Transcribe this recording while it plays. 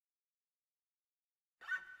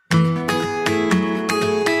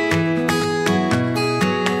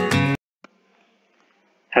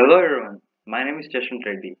Hello everyone, my name is Jashan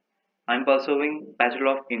Reddy. I'm pursuing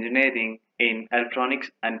Bachelor of Engineering in Electronics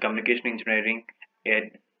and Communication Engineering at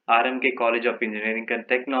RMK College of Engineering and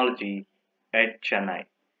Technology at Chennai.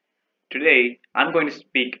 Today, I'm going to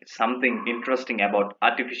speak something interesting about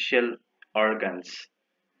artificial organs.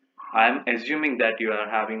 I'm assuming that you are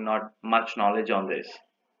having not much knowledge on this.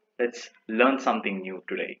 Let's learn something new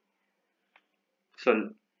today.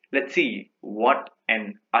 So let's see what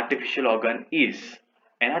an artificial organ is.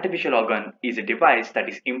 An artificial organ is a device that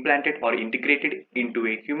is implanted or integrated into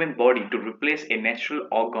a human body to replace a natural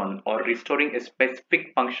organ or restoring a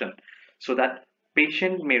specific function so that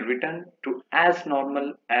patient may return to as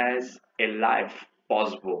normal as a life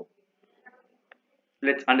possible.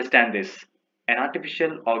 Let's understand this. An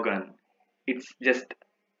artificial organ, it's just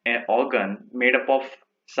an organ made up of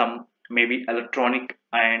some maybe electronic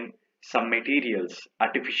and some materials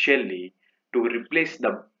artificially to replace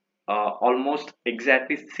the almost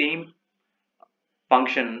exactly same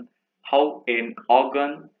function how an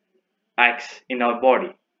organ acts in our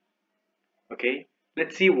body. Okay,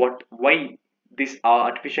 let's see what why these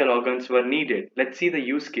artificial organs were needed. Let's see the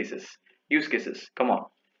use cases, come on.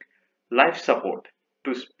 Life support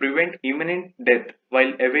to prevent imminent death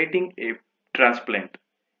while awaiting a transplant.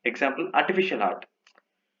 Example, artificial heart.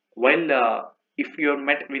 While if you are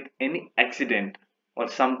met with any accident or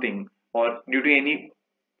something, or due to any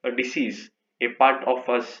disease, a part of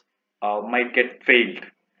us might get failed.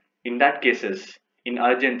 In that cases, in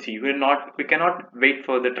urgency, we cannot wait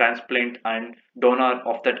for the transplant and donor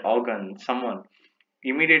of that organ, someone.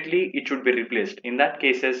 Immediately it should be replaced. In that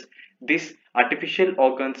cases, these artificial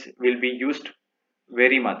organs will be used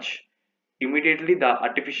very much. Immediately the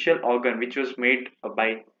artificial organ which was made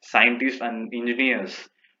by scientists and engineers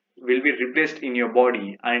will be replaced in your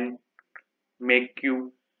body and make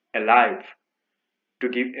you alive to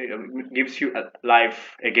gives you a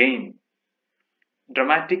life again.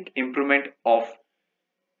 Dramatic improvement of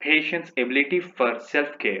patient's ability for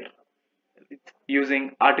self-care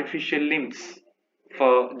using artificial limbs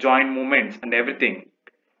for joint movements and everything,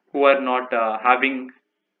 who are not having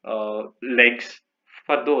legs.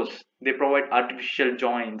 For those, they provide artificial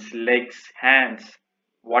joints, legs, hands,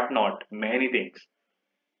 whatnot, many things.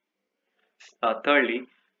 Thirdly,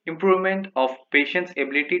 improvement of patient's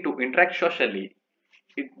ability to interact socially.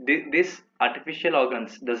 This artificial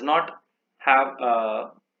organs does not have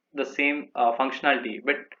the same functionality,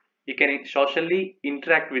 but you can socially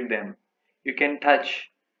interact with them. You can touch.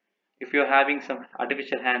 If you're having some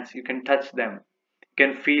artificial hands, you can touch them. You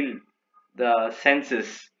can feel the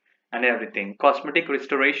senses and everything. Cosmetic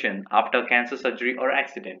restoration after cancer surgery or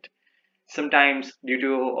accident. Sometimes due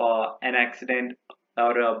to an accident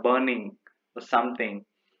or a burning or something,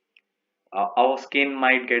 our skin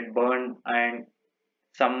might get burned and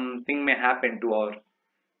something may happen to our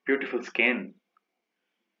beautiful skin.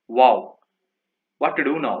 Wow, what to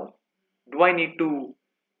do now? Do I need to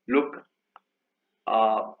look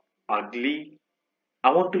ugly?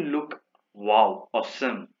 I want to look wow,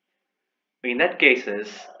 awesome. In that cases,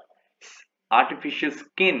 artificial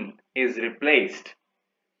skin is replaced.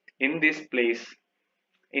 In this place,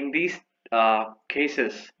 in these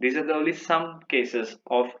cases, these are the only some cases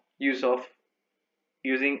of use of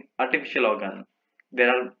using artificial organ. There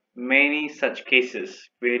are many such cases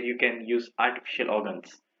where you can use artificial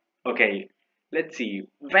organs. Okay, let's see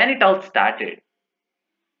when it all started.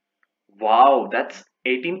 Wow, that's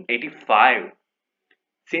 1885.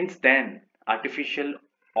 Since then, artificial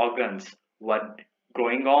organs were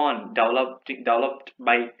growing on, developed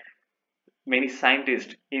by many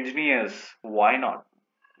scientists, engineers. Why not?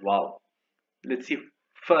 Wow. Let's see.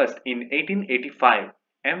 First, in 1885,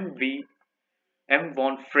 M.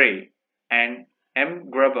 von Frey and M.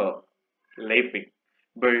 Gruber Leipzig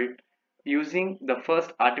built using the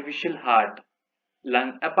first artificial heart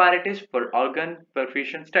lung apparatus for organ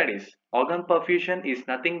perfusion studies. Organ perfusion is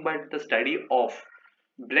nothing but the study of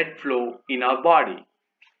blood flow in our body.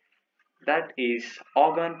 That is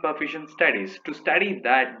organ perfusion studies. To study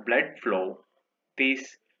that blood flow,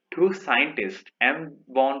 these two scientists, M.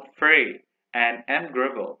 von Frey and M.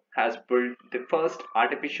 Gruber, has built the first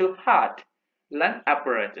artificial heart lung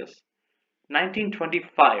apparatus.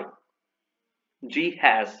 1925, G.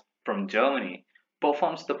 Haas from Germany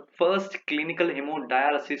performs the first clinical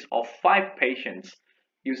hemodialysis of 5 patients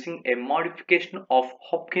using a modification of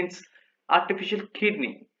Hopkins' artificial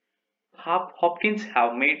kidney. Hopkins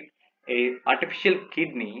have made a artificial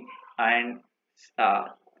kidney, and uh,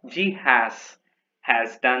 G.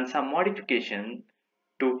 has done some modification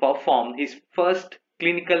to perform his first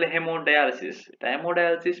clinical hemodialysis. The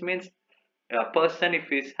hemodialysis means a person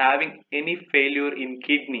if is having any failure in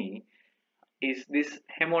kidney, is this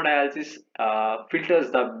hemodialysis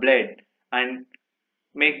filters the blood and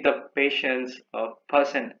make the patient's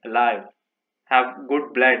person alive, have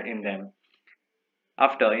good blood in them.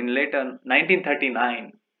 After, in later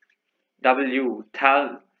 1939, W.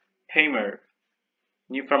 Thalheimer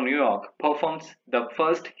from New York performs the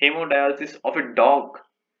first hemodialysis of a dog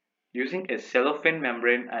using a cellophane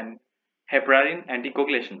membrane and heparin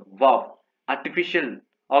anticoagulation. Wow! Artificial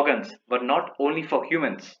organs were not only for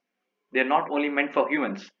humans. They are not only meant for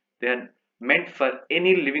humans. They are meant for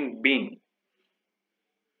any living being.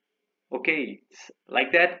 Okay,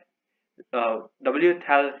 like that, W.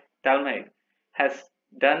 Thalmay has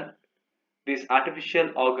done this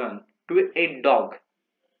artificial organ to a dog.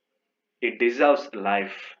 It deserves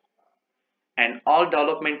life, and all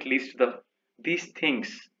development leads to these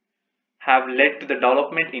things have led to the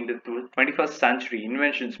development in the 21st century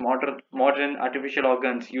inventions, modern artificial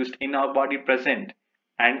organs used in our body present,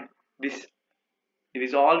 and this it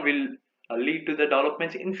is all will lead to the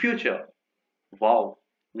developments in future. Wow,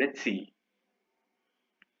 let's see.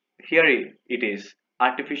 Here it is,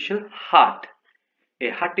 artificial heart.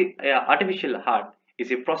 A artificial heart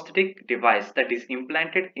is a prosthetic device that is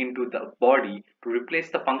implanted into the body to replace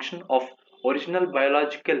the function of original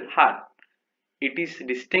biological heart. It is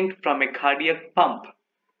distinct from a cardiac pump,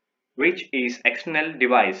 which is external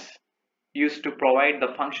device used to provide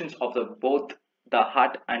the functions of both the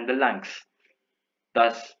heart and the lungs.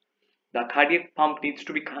 Thus, the cardiac pump need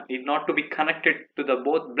not to be connected to the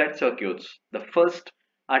both blood circuits. The first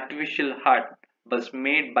artificial heart was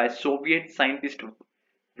made by Soviet scientist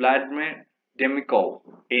Vladimir Demikov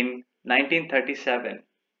in 1937.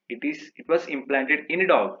 It was implanted in a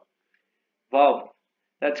dog. Wow,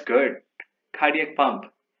 that's good. Cardiac pump.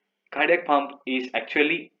 Cardiac pump is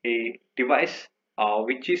actually a device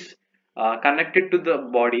which is connected to the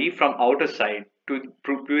body from outer side to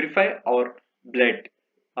purify our blood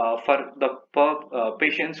for the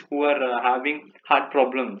patients who are having heart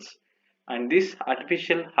problems. And this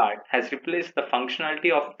artificial heart has replaced the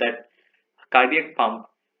functionality of that cardiac pump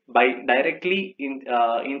by directly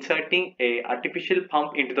inserting a artificial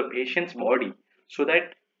pump into the patient's body, so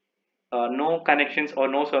that no connections or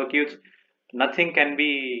no circuits, nothing can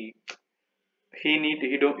be.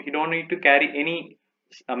 He don't need to carry any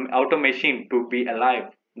auto machine to be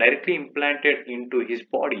alive, directly implanted into his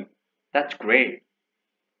body. That's great.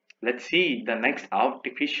 Let's see the next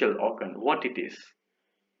artificial organ, what it is.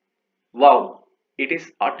 Wow, it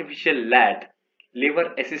is artificial lad,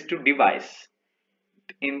 liver assistive device.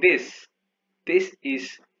 In this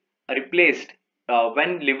is replaced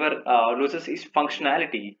when liver loses its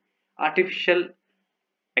functionality. Artificial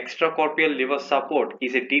extracorporeal liver support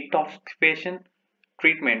is a detoxification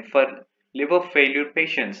treatment for liver failure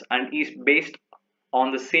patients and is based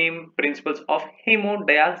on the same principles of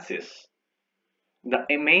hemodialysis. The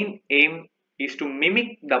main aim is to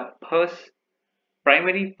mimic the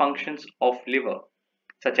primary functions of liver,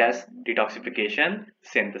 such as detoxification,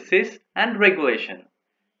 synthesis, and regulation.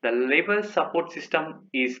 The liver support system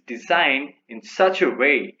is designed in such a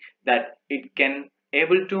way that it can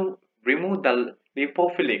able to remove the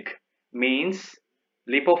means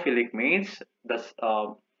lipophilic means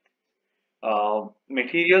the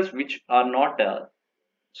materials which are not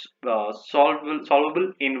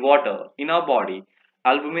solvable in water in our body.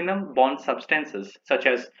 Aluminum bond substances such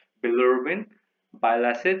as bilirubin, bile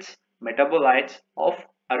acids, metabolites of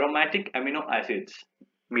aromatic amino acids,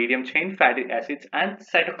 medium chain fatty acids, and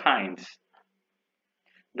cytokines.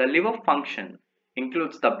 The liver function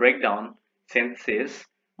includes the breakdown, synthesis,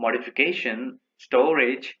 modification,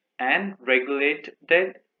 storage, and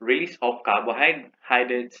regulated release of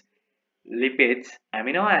carbohydrates, lipids,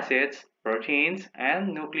 amino acids, proteins,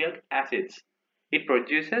 and nucleic acids. It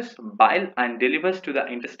produces bile and delivers to the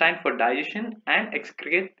intestine for digestion and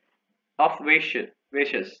excrete of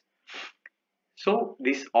wastes. So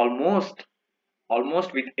this almost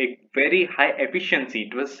with a very high efficiency,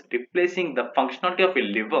 it was replacing the functionality of a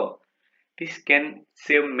liver. This can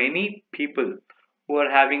save many people who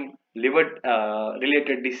are having liver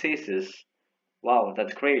related diseases. Wow,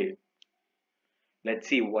 that's great. Let's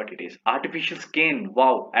see what it is. Artificial skin.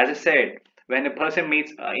 Wow, as I said, when a person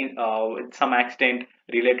meets with some accident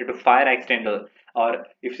related to fire accident, or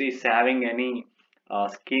if he's having any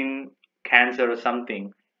skin cancer or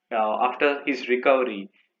something, after his recovery,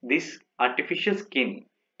 this artificial skin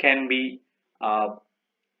can be uh,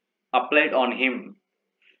 applied on him,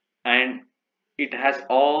 and it has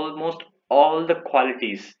almost all the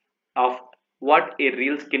qualities of what a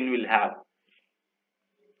real skin will have.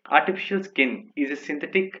 Artificial skin is a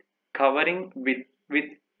synthetic covering with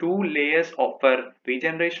two layers of for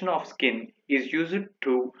regeneration of skin is used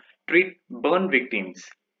to treat burn victims.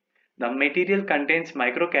 The material contains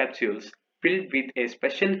microcapsules filled with a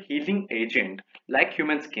special healing agent like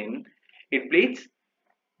human skin. It bleeds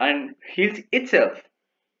and heals itself,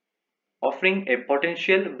 offering a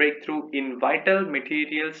potential breakthrough in vital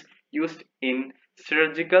materials used in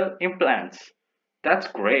surgical implants. That's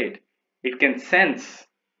great. It can sense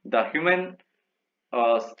the human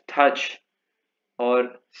touch or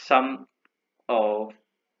uh,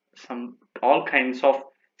 some all kinds of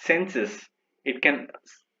senses. It can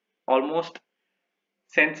almost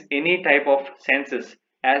sense any type of senses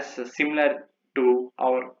as similar to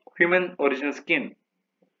our human original skin.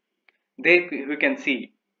 They we can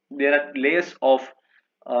see there are layers of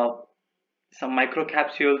uh, some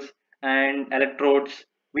microcapsules and electrodes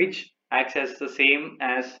which acts as the same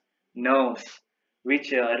as nerves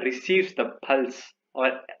which receives the pulse,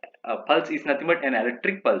 or a pulse is nothing but an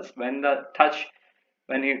electric pulse. When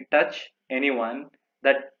you touch anyone,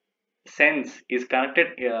 that sense is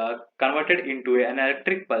converted into an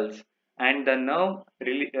electric pulse, and the nerve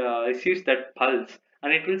receives that pulse,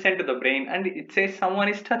 and it will send to the brain and it says someone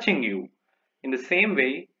is touching you. In the same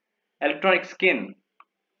way, electronic skin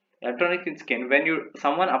electronic skin, when you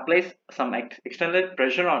someone applies some external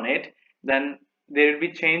pressure on it, then there will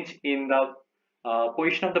be change in the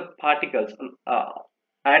position of the particles,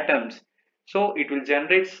 atoms. So it will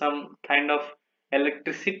generate some kind of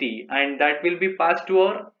electricity, and that will be passed to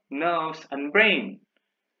our nerves and brain.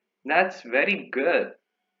 That's very good.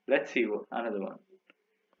 Let's see another one.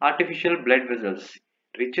 Artificial blood vessels.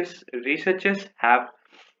 Researchers have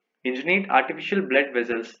engineered artificial blood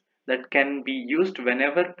vessels that can be used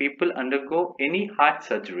whenever people undergo any heart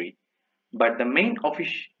surgery. But the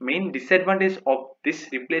main disadvantage of this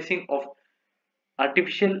replacing of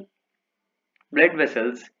artificial blood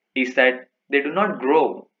vessels is that they do not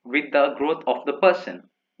grow with the growth of the person.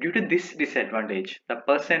 Due to this disadvantage, the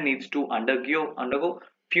person needs to undergo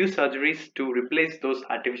few surgeries to replace those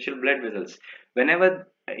artificial blood vessels. Whenever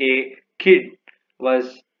a kid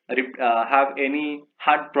was have any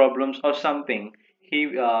heart problems or something, he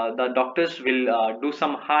the doctors will do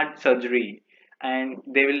some heart surgery and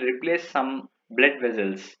they will replace some blood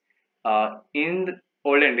vessels. In the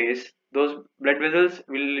olden days, those blood vessels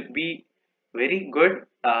will be very good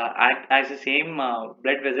act as the same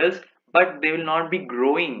blood vessels, but they will not be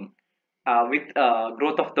growing with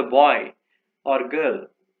growth of the boy or girl.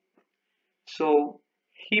 So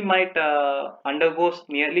he might undergo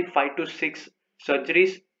nearly 5 to 6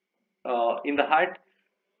 surgeries in the heart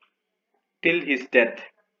till his death.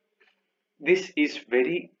 This is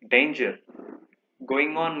very danger.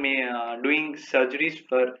 Going on doing surgeries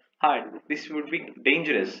for heart, this would be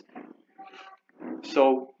dangerous.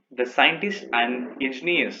 So the scientists and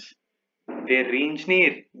engineers, they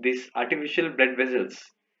re-engineer these artificial blood vessels.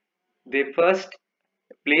 They first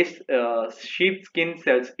placed sheepskin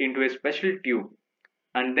cells into a special tube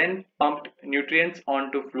and then pumped nutrients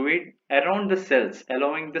onto fluid around the cells,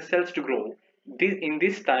 allowing the cells to grow. In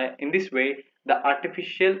this way, the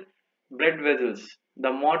artificial blood vessels,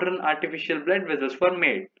 the modern artificial blood vessels were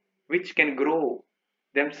made, which can grow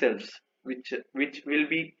themselves, which will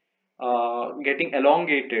be getting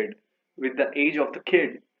elongated with the age of the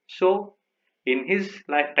kid. So, in his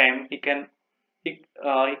lifetime, he can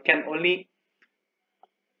only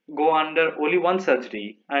go under only one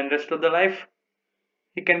surgery, and rest of the life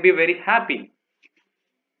he can be very happy.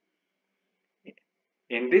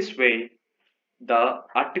 In this way, the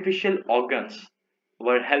artificial organs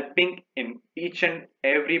were helping in each and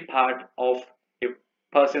every part of a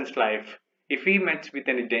person's life. If he meets with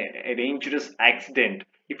a dangerous accident,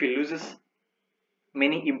 if he loses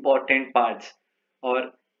many important parts,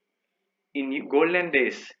 or in olden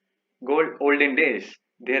days,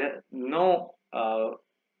 there are no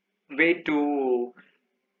way to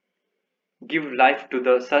give life to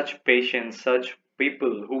the such patients, such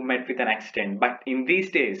people who met with an accident. But in these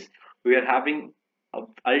days, we are having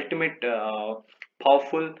ultimate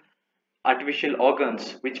powerful artificial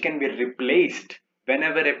organs which can be replaced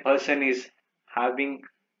whenever a person is having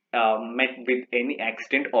met with any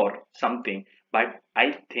accident or something. But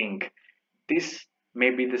I think this may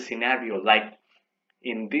be the scenario, like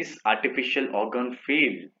in this artificial organ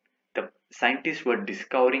field, the scientists were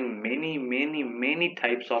discovering many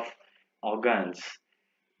types of organs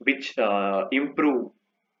which improve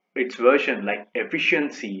its version, like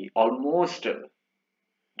efficiency, almost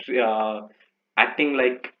acting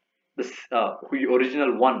like the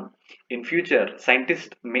original one. In future, scientists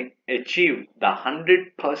may achieve the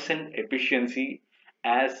 100% efficiency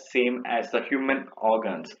as same as the human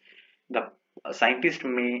organs. The scientist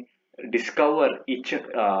may discover each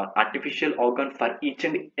artificial organ for each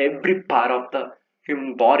and every part of the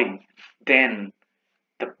human body, then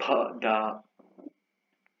the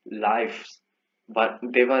lives, but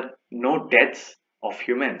there were no deaths of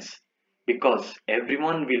humans because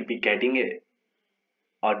everyone will be getting a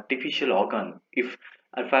artificial organ. If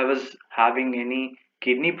I was having any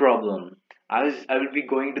kidney problem, I will be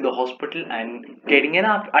going to the hospital and getting an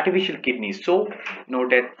artificial kidney. So no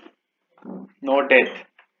death, no death.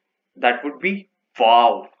 That would be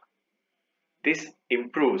wow. This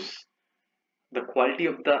improves the quality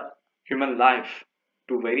of the human life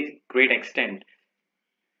to very great extent.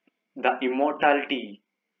 The immortality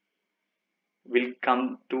will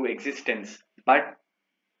come to existence, but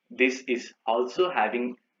this is also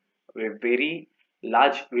having a very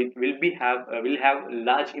large will have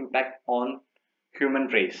large impact on human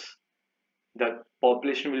race. The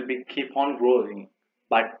population will be keep on growing,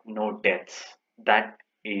 but no deaths. That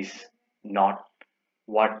is not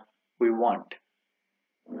what we want.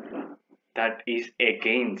 That is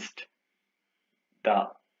against the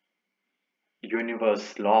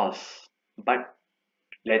universe laws. But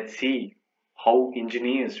let's see how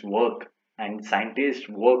engineers work and scientists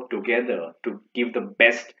work together to give the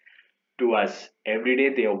best to us. Every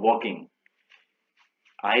day they are working.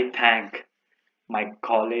 I thank my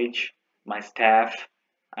college, my staff,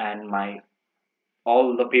 and my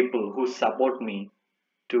all the people who support me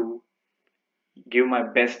to give my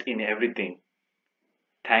best in everything.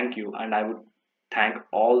 Thank you, and I would thank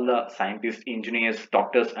all the scientists, engineers,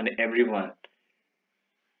 doctors, and everyone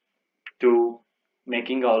to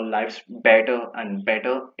making our lives better and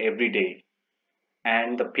better every day.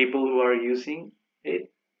 And the people who are using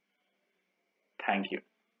it, thank you.